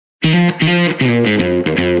Welcome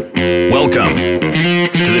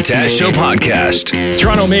to the Taz Show podcast.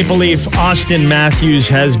 Toronto Maple Leaf Austin Matthews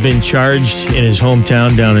has been charged in his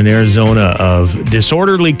hometown down in Arizona of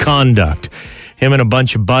disorderly conduct. Him and a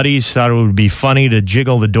bunch of buddies thought it would be funny to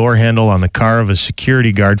jiggle the door handle on the car of a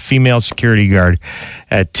security guard, female security guard,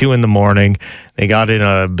 at 2 a.m. They got in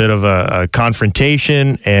a bit of a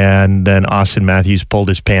confrontation, and then Austin Matthews pulled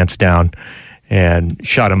his pants down and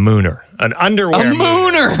shot a mooner. An underwear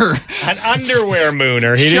mooner. An underwear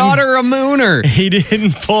mooner. Shot her a mooner. He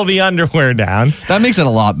didn't pull the underwear down. That makes it a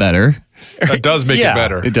lot better. That does make it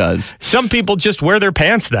better. It does. Some people just wear their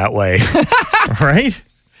pants that way, right?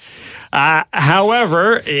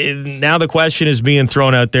 However, now the question is being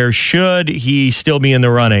thrown out there, should he still be in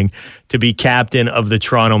the running to be captain of the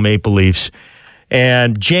Toronto Maple Leafs?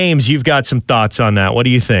 And James, you've got some thoughts on that. What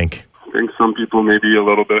do you think? I think some people may be a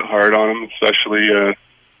little bit hard on him, especially,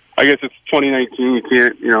 I guess it's 2019. You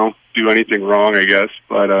can't, do anything wrong, I guess.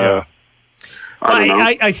 But I don't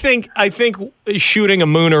know. I think shooting a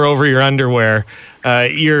mooner over your underwear,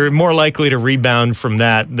 you're more likely to rebound from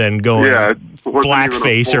that than going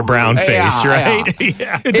blackface or brown face, right?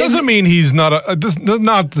 Yeah. It doesn't mean he's not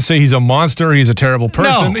not to say he's a monster, he's a terrible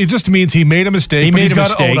person. No. It just means he made a mistake, he's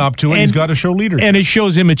got to own up to it, he's got to show leadership. And it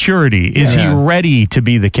shows immaturity. Is he ready to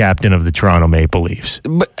be the captain of the Toronto Maple Leafs?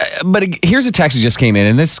 But here's a text that just came in,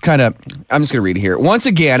 and this I'm just going to read it here. Once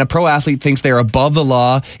again, a pro athlete thinks they're above the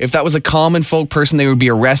law. If that was a common folk person, they would be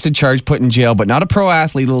arrested, charged, put in jail, but not a pro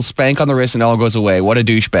athlete. A little spank on the wrist and it all goes away. What a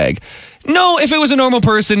douchebag. No, if it was a normal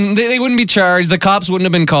person, they wouldn't be charged, the cops wouldn't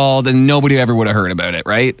have been called, and nobody ever would have heard about it,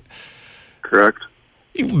 right? Correct.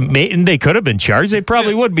 They could have been charged. They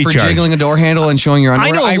probably would be for charged. jiggling a door handle and showing your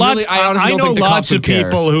underwear. I honestly don't think the lots cops would of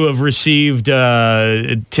people who have received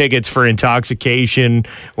tickets for intoxication.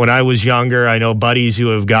 When I was younger, I know buddies who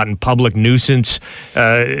have gotten public nuisance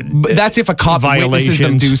but that's if a cop violations. Witnesses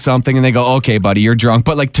them do something and they go, okay, buddy, you're drunk.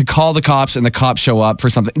 But like to call the cops and the cops show up for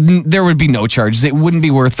something, there would be no charges. It wouldn't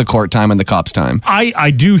be worth the court time and the cops' time.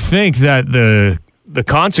 I do think that the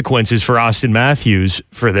consequences for Austin Matthews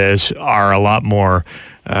for this are a lot more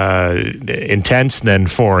intense than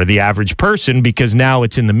for the average person, because now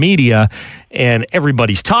it's in the media and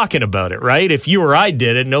everybody's talking about it, right? If you or I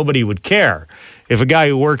did it, nobody would care. If a guy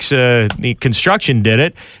who works the construction did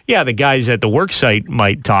it, the guys at the work site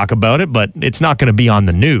might talk about it, but it's not going to be on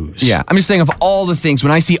the news. Yeah, I'm just saying, of all the things,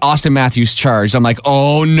 when I see Austin Matthews charged, I'm like,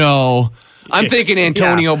 oh no. I'm thinking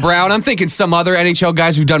Antonio Brown. I'm thinking some other NHL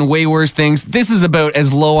guys who've done way worse things. This is about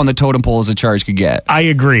as low on the totem pole as a charge could get. I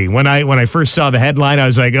agree. When I first saw the headline, I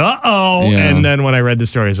was like, uh-oh. Yeah. And then when I read the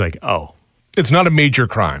story, I was like, oh. It's not a major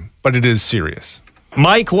crime, but it is serious.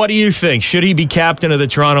 Mike, what do you think? Should he be captain of the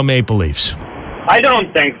Toronto Maple Leafs? I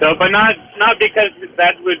don't think so, but not because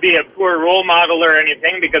that would be a poor role model or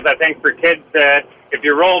anything, because I think for kids, if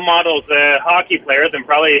your role model's a hockey player, then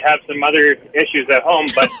probably have some other issues at home.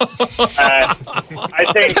 But I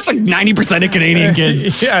think that's like 90% of Canadian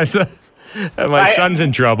kids. Yeah, my son's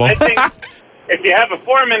in trouble. I think if you have a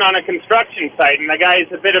foreman on a construction site and the guy's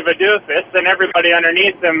a bit of a doofus, then everybody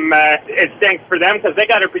underneath them, it stinks for them because they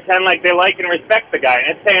got to pretend like they like and respect the guy.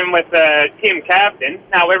 And it's same with the team captain.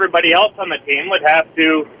 Now everybody else on the team would have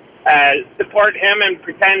to support him and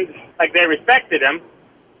pretend like they respected him,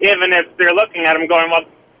 even if they're looking at him going, well,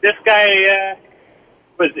 this guy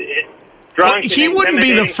was drunk. He wouldn't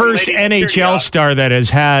be the first NHL star that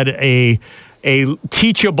has had a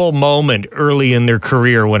teachable moment early in their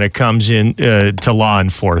career when it comes in to law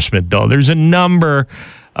enforcement, though. There's a number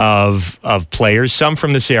of players, some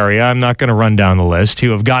from this area, I'm not going to run down the list,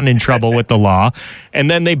 who have gotten in trouble with the law, and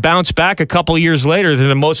then they bounce back a couple years later. They're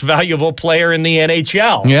the most valuable player in the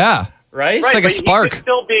NHL. Yeah. Right? It's like a spark.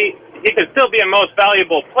 He could still be a most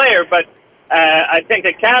valuable player, but I think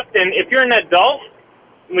a captain, if you're an adult,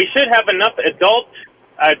 we should have enough adult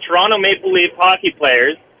Toronto Maple Leaf hockey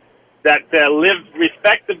players that live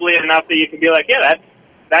respectably enough that you can be like, yeah,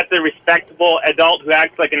 that's a respectable adult who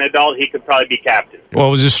acts like an adult. He could probably be captain. Well,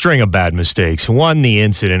 it was a string of bad mistakes. One, the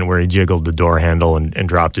incident where he jiggled the door handle and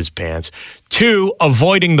dropped his pants. Two,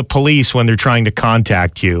 avoiding the police when they're trying to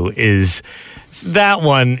contact you is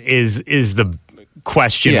the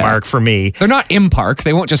question mark for me. They're not in park.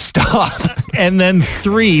 They won't just stop. And then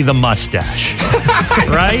three, the mustache.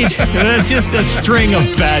 Right? That's just a string of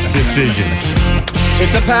bad decisions.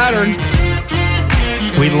 It's a pattern.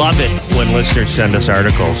 We love it when listeners send us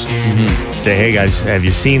articles. Mm-hmm. Say, hey guys, have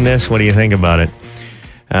you seen this? What do you think about it?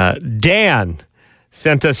 Dan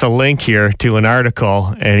sent us a link here to an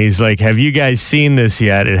article, and he's like, have you guys seen this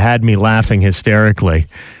yet? It had me laughing hysterically.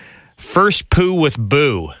 First poo with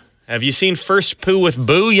boo. Have you seen First Poo with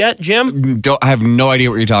Boo yet, Jim? I have no idea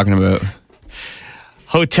what you're talking about.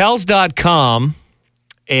 Hotels.com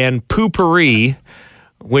and Poopery,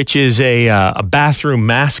 which is a bathroom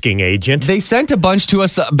masking agent. They sent a bunch to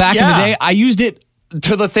us back in the day. I used it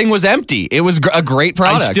till the thing was empty. It was a great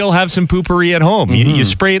product. I still have some Poopery at home. Mm-hmm. You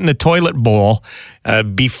spray it in the toilet bowl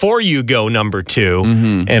before you go number 2,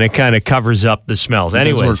 and it kind of covers up the smells.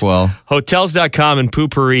 Anyways, does work well. Hotels.com and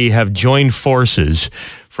Poopery have joined forces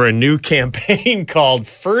for a new campaign called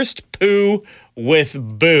First Poo with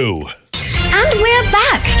Boo. And we're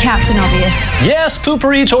back, Captain Obvious. Yes,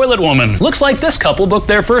 Poopery Toilet Woman. Looks like this couple booked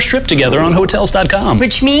their first trip together on Hotels.com.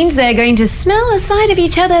 Which means they're going to smell a side of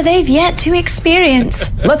each other they've yet to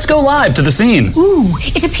experience. Let's go live to the scene. Ooh,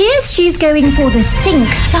 it appears she's going for the sink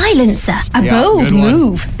silencer. A bold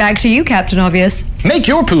move. Back to you, Captain Obvious. Make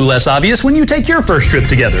your poo less obvious when you take your first trip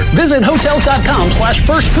together. Visit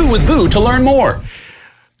Hotels.com/firstpoo-with-boo to learn more.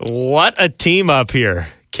 What a team up here.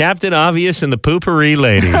 Captain Obvious and the Poopery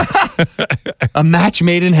lady. A match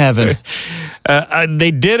made in heaven. They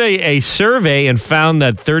did a survey and found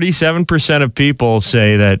that 37% of people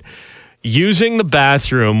say that using the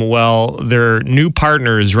bathroom while their new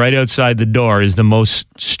partner is right outside the door is the most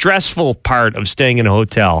stressful part of staying in a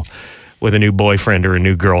hotel with a new boyfriend or a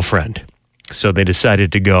new girlfriend. So they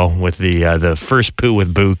decided to go with the First Poo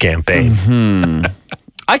with Boo campaign. Mm-hmm.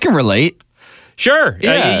 I can relate. Sure.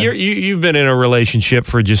 Yeah. You've been in a relationship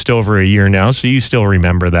for just over a year now, so you still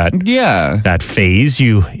remember that. Yeah. That phase,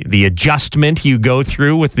 the adjustment you go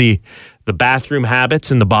through with the bathroom habits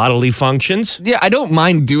and the bodily functions. Yeah, I don't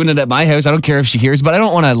mind doing it at my house. I don't care if she hears, but I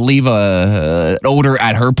don't want to leave an odor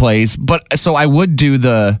at her place. But so I would do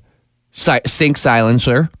the sink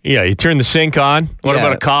silencer. Yeah, you turn the sink on. What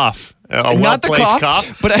about a cough? Not the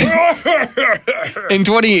cough. But in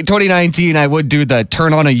 2019, I would do the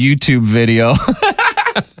turn on a YouTube video.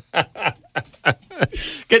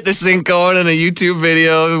 Get the sink going in a YouTube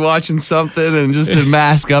video, watching something, and just to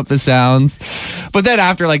mask up the sounds. But then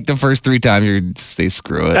after like the first 3 times, they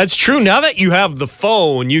screw it. That's true. Now that you have the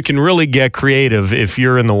phone, you can really get creative. If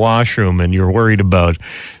you're in the washroom and you're worried about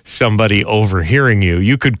somebody overhearing you,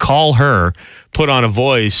 you could call her, put on a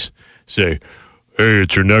voice, say, "Hey,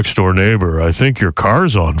 it's your next door neighbor. I think your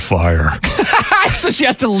car's on fire." So she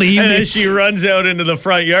has to leave. And then she runs out into the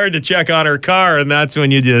front yard to check on her car, and that's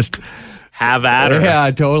when you just have at her.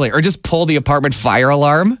 Yeah, totally. Or just pull the apartment fire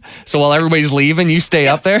alarm. So while everybody's leaving, you stay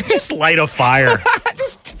up there. Just light a fire.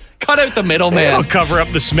 Just cut out the middleman. It'll cover up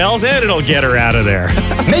the smells and it'll get her out of there.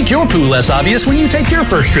 Make your poo less obvious when you take your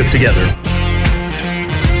first trip together.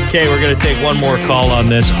 Okay, we're going to take one more call on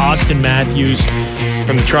this. Austin Matthews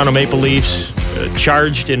from the Toronto Maple Leafs,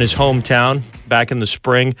 charged in his hometown back in the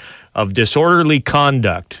spring of disorderly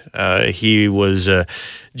conduct. He was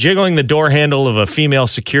jiggling the door handle of a female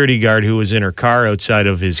security guard who was in her car outside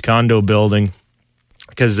of his condo building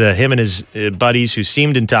because him and his buddies, who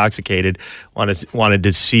seemed intoxicated, wanted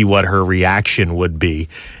to see what her reaction would be.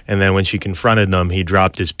 And then when she confronted them, he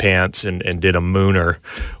dropped his pants and did a mooner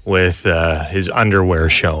with his underwear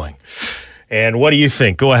showing. And what do you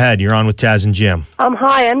think? Go ahead. You're on with Taz and Jim.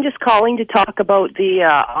 Hi. I'm just calling to talk about the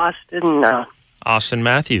Austin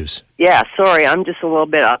Matthews. Yeah, sorry. I'm just a little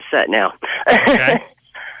bit upset now. Okay.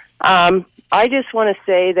 I just want to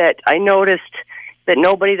say that I noticed that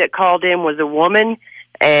nobody that called in was a woman,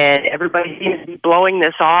 and everybody seems to be blowing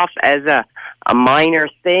this off as a minor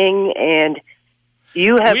thing, and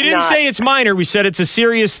you have We didn't say it's minor. We said it's a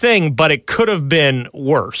serious thing, but it could have been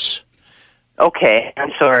worse. Okay,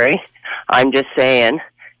 I'm sorry. I'm just saying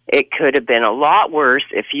it could have been a lot worse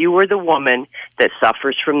if you were the woman that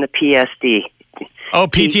suffers from the PSD. Oh,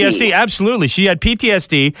 PTSD, absolutely. She had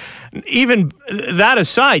PTSD. Even that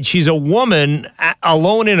aside, she's a woman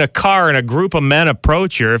alone in a car and a group of men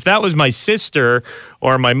approach her. If that was my sister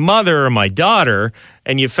or my mother or my daughter,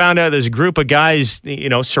 and you found out there's a group of guys,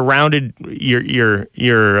 surrounded your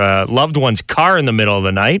loved one's car in the middle of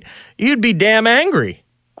the night, you'd be damn angry.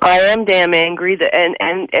 I am damn angry, and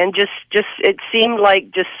just it seemed like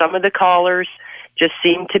just some of the callers just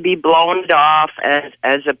seemed to be blowing it off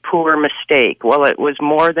as a poor mistake. Well, it was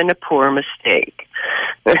more than a poor mistake.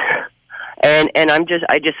 and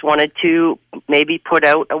I just wanted to maybe put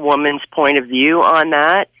out a woman's point of view on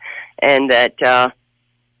that, and that I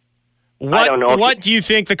don't know. What do you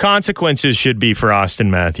think the consequences should be for Austin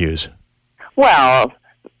Matthews? Well,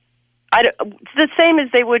 the same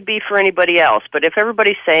as they would be for anybody else. But if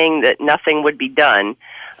everybody's saying that nothing would be done,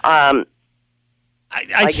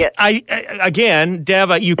 again,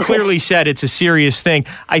 Dev, you clearly said it's a serious thing.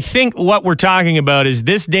 I think what we're talking about is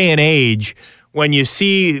this day and age when you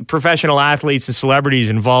see professional athletes and celebrities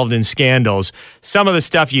involved in scandals, some of the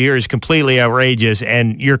stuff you hear is completely outrageous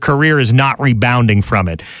and your career is not rebounding from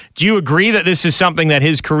it. Do you agree that this is something that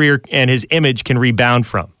his career and his image can rebound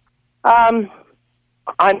from? I'm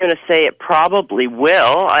going to say it probably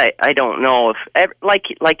will. I don't know if, like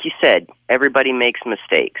you said, everybody makes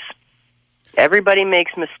mistakes. Everybody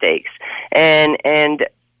makes mistakes.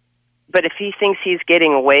 But if he thinks he's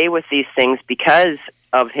getting away with these things because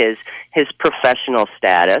of his professional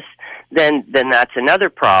status, then that's another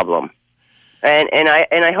problem. And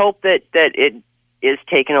I hope that it is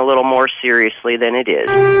taken a little more seriously than it is.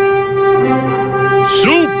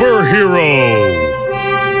 Superhero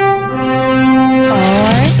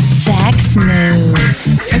or sex move.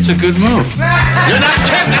 That's a good move. You're not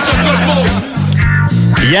kidding. That's a good move.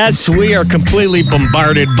 Yes, we are completely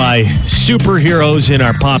bombarded by superheroes in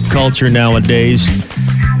our pop culture nowadays.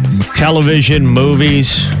 Television,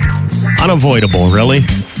 movies, unavoidable, really.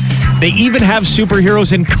 They even have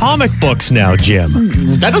superheroes in comic books now, Jim.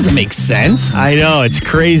 That doesn't make sense. I know, it's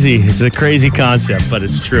crazy. It's a crazy concept, but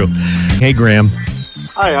it's true. Hey, Graham.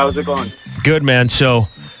 Hi, how's it going? Good, man. So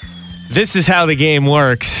this is how the game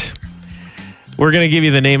works. We're going to give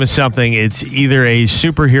you the name of something. It's either a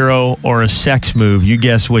superhero or a sex move. You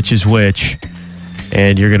guess which is which,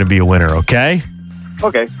 and you're going to be a winner, okay?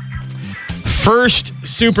 Okay. First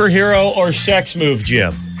superhero or sex move,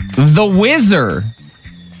 Jim? The Whizzer.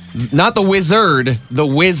 Not the Wizard, the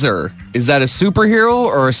Whizzer. Is that a superhero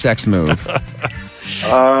or a sex move?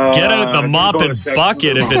 Get out the mop and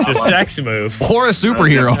bucket if it's a sex move. Or a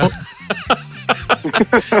superhero.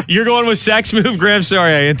 You're going with sex move, Graham?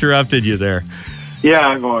 Sorry, I interrupted you there. Yeah,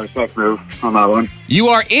 I'm going with sex move on that one. You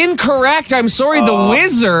are incorrect. I'm sorry. The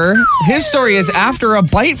Whizzer, his story is after a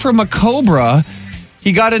bite from a cobra,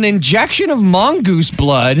 he got an injection of mongoose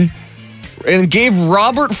blood and gave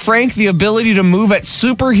Robert Frank the ability to move at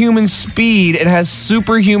superhuman speed and has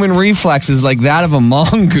superhuman reflexes like that of a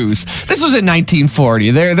mongoose. This was in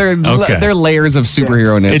 1940. They're layers of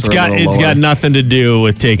superhero-ness. It's got nothing to do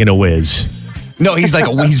with taking a whiz. No, he's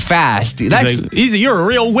he's fast. You're a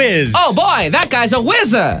real whiz. Oh boy, that guy's a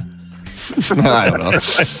whizzer. I don't know.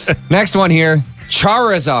 Next one here,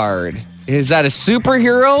 Charizard. Is that a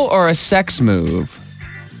superhero or a sex move?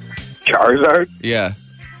 Charizard? Yeah.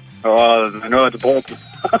 I know it's a Pokemon.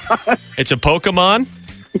 It's a Pokemon?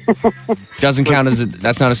 Doesn't count as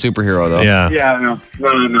that's not a superhero though. Yeah. Yeah, no.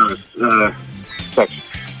 Sex.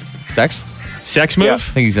 Sex? Sex move? Yeah. I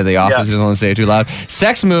think he said the office. He doesn't want to say it too loud.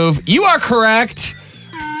 Sex move. You are correct.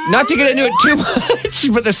 Not to get into it too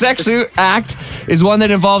much, but the sex act is one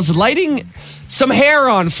that involves lighting some hair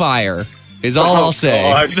on fire, is all I'll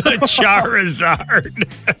say. The Charizard.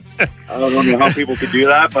 I don't know how people could do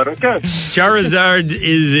that, but okay. Charizard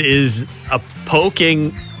is a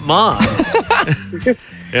poking mom.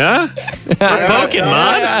 Yeah?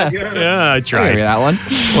 Pokemon? Yeah, I tried. That one.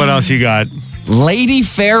 What else you got? Lady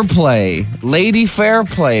Fairplay. Lady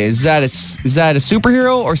Fairplay. Is that a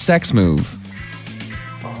superhero or sex move?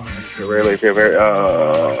 Really,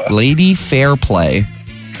 Lady Fairplay.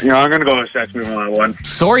 I'm going to go with sex move on that one.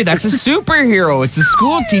 Sorry, that's a superhero. It's a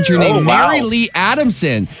school teacher named Mary Lee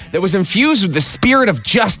Adamson that was infused with the spirit of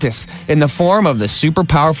justice in the form of the super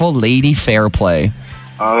powerful Lady Fairplay.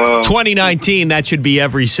 2019, that should be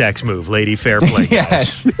every sex move, Lady Fairplay.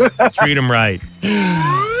 Yes. Treat them right.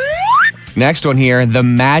 Next one here, the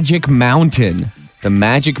Magic Mountain. The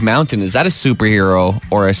Magic Mountain, is that a superhero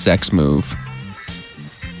or a sex move?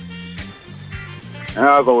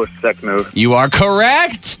 I'll go with sex move. You are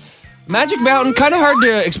correct. Magic Mountain, kind of hard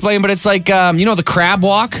to explain, but it's like, the crab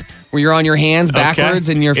walk where you're on your hands backwards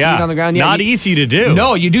and your feet on the ground. Yeah, not easy to do.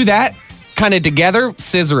 No, you do that kind of together,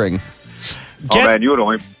 scizzering. Man, you would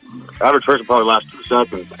only... Average person probably last 2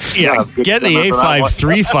 seconds. Yeah, get the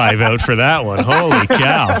A535 out for that one. Holy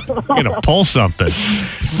cow. You're going to pull something.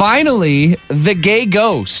 Finally, the Gay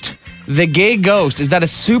Ghost. The Gay Ghost. Is that a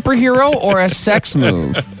superhero or a sex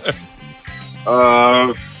move?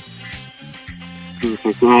 I'll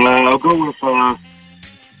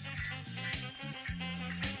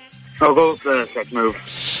go with sex move.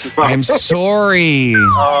 I'm sorry.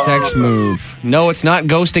 Sex move. No, it's not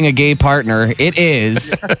ghosting a gay partner. It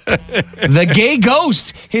is the Gay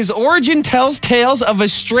Ghost. His origin tells tales of a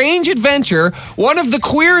strange adventure, one of the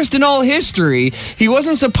queerest in all history. He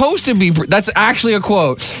wasn't supposed to be... That's actually a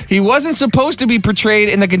quote. He wasn't supposed to be portrayed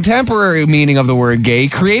in the contemporary meaning of the word gay.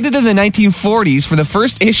 Created in the 1940s for the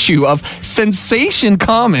first issue of Sensation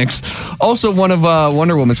Comics. Also one of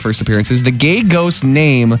Wonder Woman's first appearances. The Gay Ghost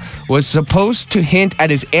name was supposed to hint at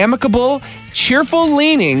his amicable, cheerful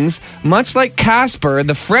leanings, much like Casper,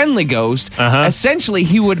 the friendly ghost. Essentially,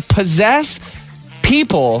 he would possess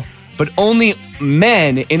people, but only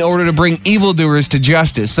men in order to bring evildoers to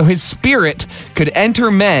justice. So his spirit could enter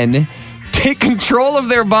men, take control of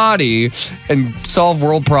their body, and solve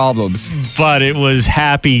world problems. But it was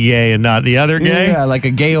happy gay and not the other gay? Yeah, like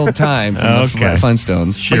a gay old time from the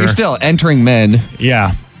Flintstones. Sure. But you're still entering men.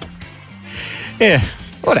 Yeah. Yeah.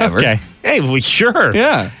 Whatever. Okay. Hey, well, sure.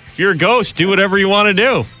 Yeah. If you're a ghost, do whatever you want to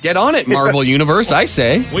do. Get on it, Marvel Universe, I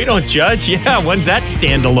say. We don't judge. Yeah, when's that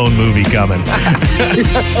standalone movie coming?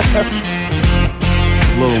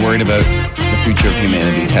 A little worried about the future of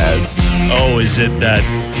humanity, Taz. Oh, is it that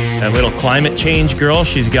little climate change girl?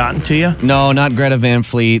 She's gotten to you? No, not Greta Van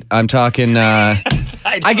Fleet. I'm talking... I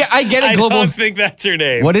get a global... I don't think that's her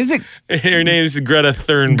name. What is it? Her name's Greta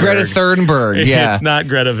Thunberg. Greta Thunberg, yeah. It's not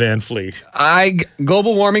Greta Van Fleet.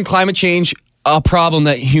 Global warming, climate change, a problem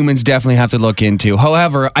that humans definitely have to look into.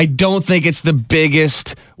 However, I don't think it's the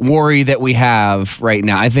biggest worry that we have right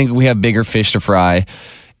now. I think we have bigger fish to fry.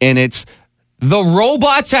 And it's the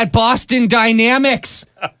robots at Boston Dynamics.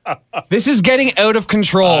 This is getting out of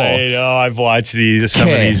control. I know. I've watched some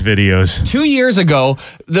of these videos. 2 years ago,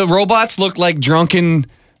 the robots looked like drunken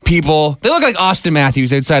people. They look like Austin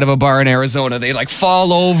Matthews outside of a bar in Arizona. They like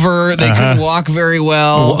fall over. They couldn't walk very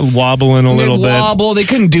well. Wobbling a little bit. They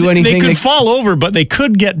couldn't do anything. They could fall over, but they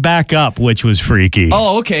could get back up, which was freaky.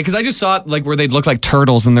 Oh, okay. Because I just saw it like where they'd look like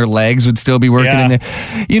turtles and their legs would still be working in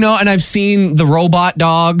there. You know, and I've seen the robot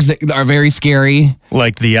dogs that are very scary.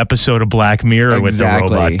 Like the episode of Black Mirror with the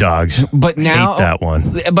robot dogs. But now, hate that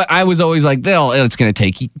one. But I was always like, it's going to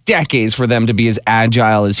take decades for them to be as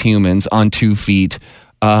agile as humans on 2 feet.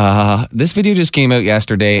 This video just came out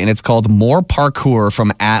yesterday, and it's called More Parkour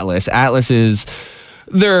from Atlas. Atlas is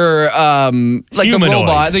their like humanoid, the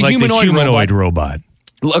robot, the humanoid robot.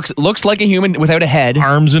 Looks like a human without a head,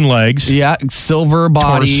 arms and legs. Yeah, silver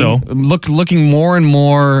body. Torso. Looking more and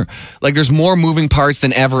more like there's more moving parts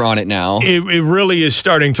than ever on it now. It really is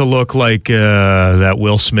starting to look like that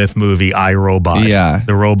Will Smith movie, I, Robot. Yeah,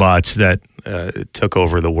 the robots that took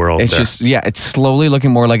over the world. It's it's slowly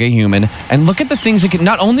looking more like a human. And look at the things it can.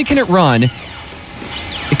 Not only can it run,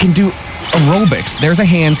 it can do aerobics. There's a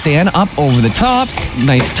handstand up over the top,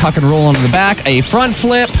 nice tuck and roll onto the back, a front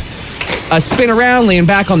flip, a spin around, laying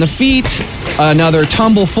back on the feet, another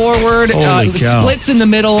tumble forward, splits in the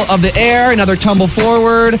middle of the air, another tumble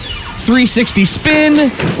forward, 360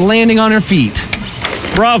 spin, landing on her feet.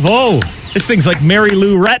 Bravo. This thing's like Mary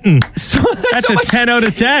Lou Retton. That's a 10 out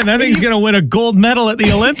of 10. I think he's going to win a gold medal at the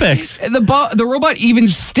Olympics. The robot even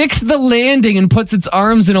sticks the landing and puts its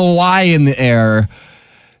arms in a Y in the air.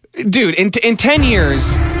 Dude, in 10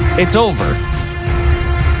 years, it's over.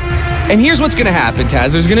 And here's what's going to happen,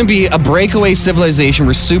 Taz. There's going to be a breakaway civilization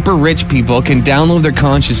where super rich people can download their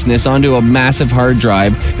consciousness onto a massive hard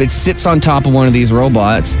drive that sits on top of one of these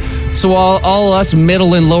robots. So all us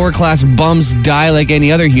middle and lower class bums die like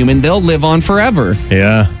any other human. They'll live on forever.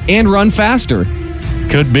 Yeah. And run faster.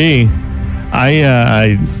 Could be.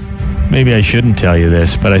 I maybe I shouldn't tell you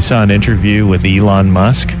this, but I saw an interview with Elon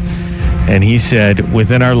Musk. And he said,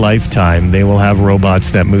 within our lifetime, they will have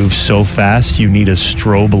robots that move so fast, you need a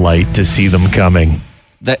strobe light to see them coming.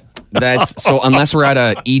 That's so unless we're at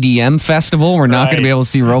a EDM festival, we're not going to be able to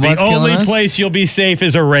see robots killing us. The only place you'll be safe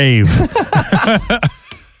is a rave.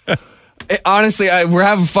 Honestly, we're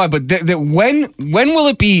having fun, but when will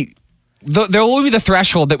it be? There will be the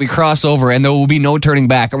threshold that we cross over, and there will be no turning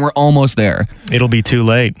back, and we're almost there. It'll be too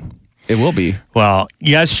late. It will be. Well,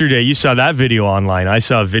 yesterday you saw that video online. I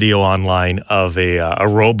saw a video online of a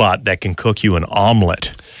robot that can cook you an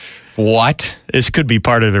omelet. What? This could be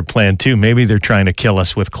part of their plan, too. Maybe they're trying to kill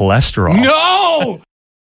us with cholesterol. No!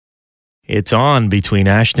 It's on between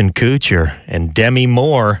Ashton Kutcher and Demi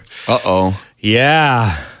Moore. Uh-oh.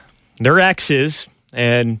 Yeah. They're exes,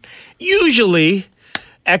 and usually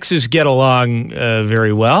exes get along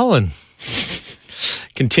very well and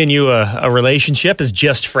continue a relationship as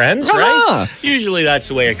just friends, right? Usually that's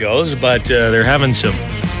the way it goes, but they're having some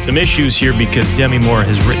issues here because Demi Moore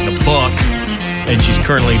has written a book, and she's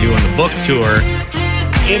currently doing the book tour.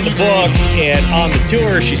 In the book and on the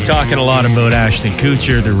tour, she's talking a lot about Ashton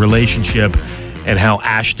Kutcher, their relationship, and how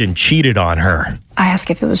Ashton cheated on her. I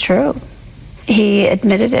asked if it was true. He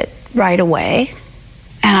admitted it right away,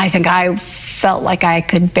 and I think I felt like I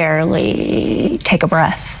could barely take a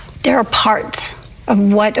breath. There are parts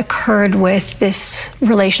of what occurred with this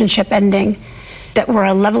relationship ending that were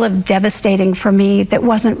a level of devastating for me that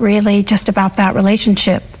wasn't really just about that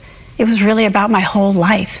relationship. It was really about my whole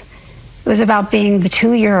life. It was about being the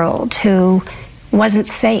 2-year-old who wasn't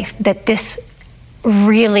safe, that this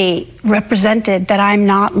really represented that I'm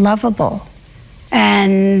not lovable.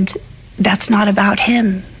 And that's not about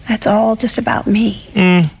him. That's all just about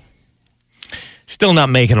me. Still not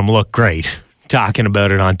making him look great. Talking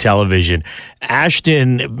about it on television.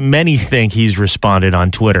 Ashton, many think he's responded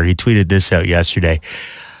on Twitter. He tweeted this out yesterday.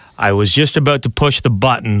 I was just about to push the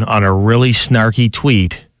button on a really snarky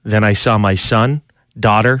tweet. Then I saw my son,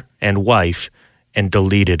 daughter, and wife and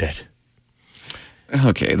deleted it.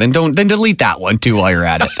 Okay, then delete that one too while you're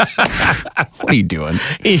at it. What are you doing?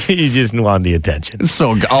 You just want the attention.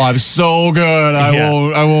 I'm so good. I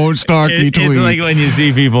won't snarky tweet. It's like when you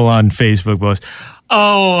see people on Facebook post,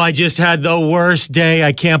 "Oh, I just had the worst day.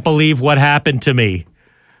 I can't believe what happened to me."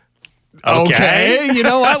 Okay. You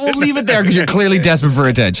know what? We'll leave it there because you're clearly desperate for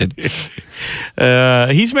attention.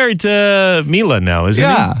 He's married to Mila now, isn't he?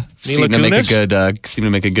 Yeah. Seem to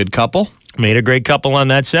make a good couple. Made a great couple on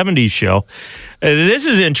that 70s show. This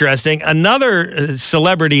is interesting. Another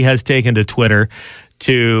celebrity has taken to Twitter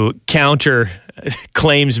to counter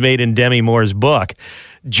claims made in Demi Moore's book.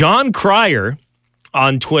 John Cryer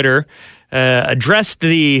on Twitter addressed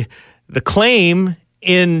the claim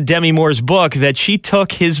in Demi Moore's book that she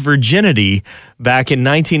took his virginity back in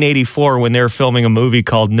 1984 when they were filming a movie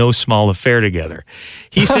called No Small Affair together.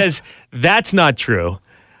 He says that's not true.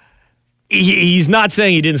 He's not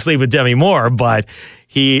saying he didn't sleep with Demi Moore, but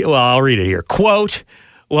I'll read it here. Quote,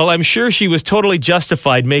 "Well, I'm sure she was totally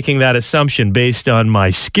justified making that assumption based on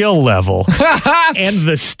my skill level and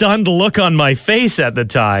the stunned look on my face at the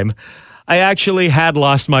time. I actually had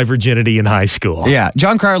lost my virginity in high school." Yeah,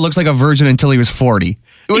 John Cryer looks like a virgin until he was 40.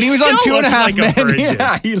 When he was on 2.5 Men,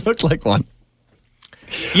 yeah, he looked like one.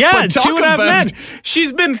 Yeah, 2.5 Men.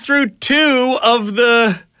 She's been through 2 of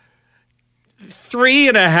the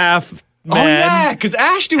 3.5 Men. Oh yeah, because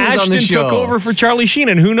Ashton was on the show. Took over for Charlie Sheen,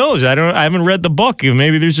 and who knows? I haven't read the book.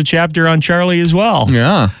 Maybe there's a chapter on Charlie as well.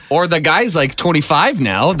 Yeah. Or the guy's like 25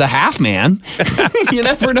 now, the half man. You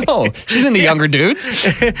never know. She's into younger dudes.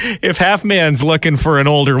 If half man's looking for an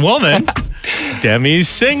older woman, Demi's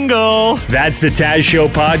single. That's the Taz Show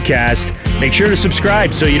podcast. Make sure to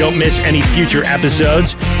subscribe so you don't miss any future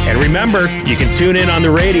episodes. And remember, you can tune in on the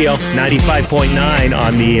radio, 95.9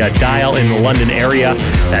 on the dial in the London area.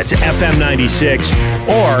 That's FM 96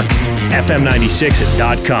 or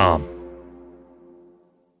FM96.com.